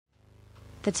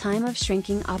The time of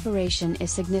shrinking operation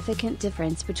is significant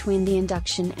difference between the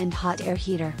induction and hot air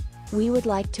heater. We would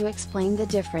like to explain the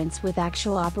difference with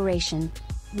actual operation.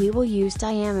 We will use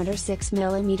diameter 6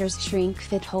 mm shrink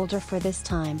fit holder for this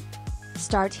time.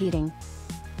 Start heating.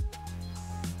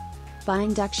 By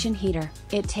induction heater,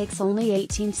 it takes only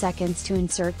 18 seconds to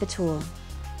insert the tool.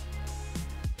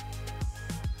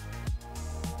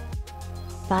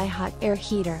 By hot air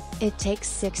heater, it takes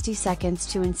 60 seconds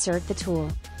to insert the tool.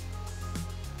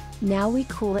 Now we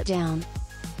cool it down.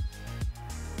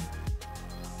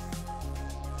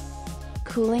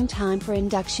 Cooling time for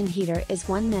induction heater is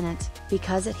 1 minute,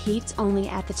 because it heats only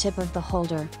at the tip of the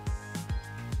holder.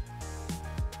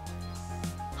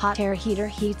 Hot air heater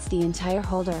heats the entire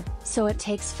holder, so it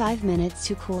takes 5 minutes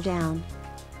to cool down.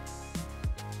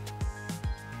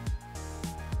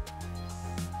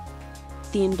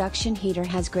 The induction heater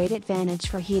has great advantage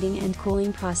for heating and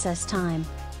cooling process time.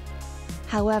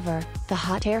 However, the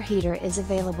hot air heater is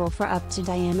available for up to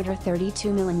diameter 32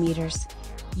 mm.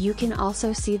 You can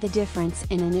also see the difference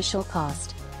in initial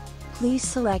cost. Please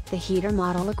select the heater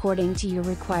model according to your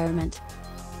requirement.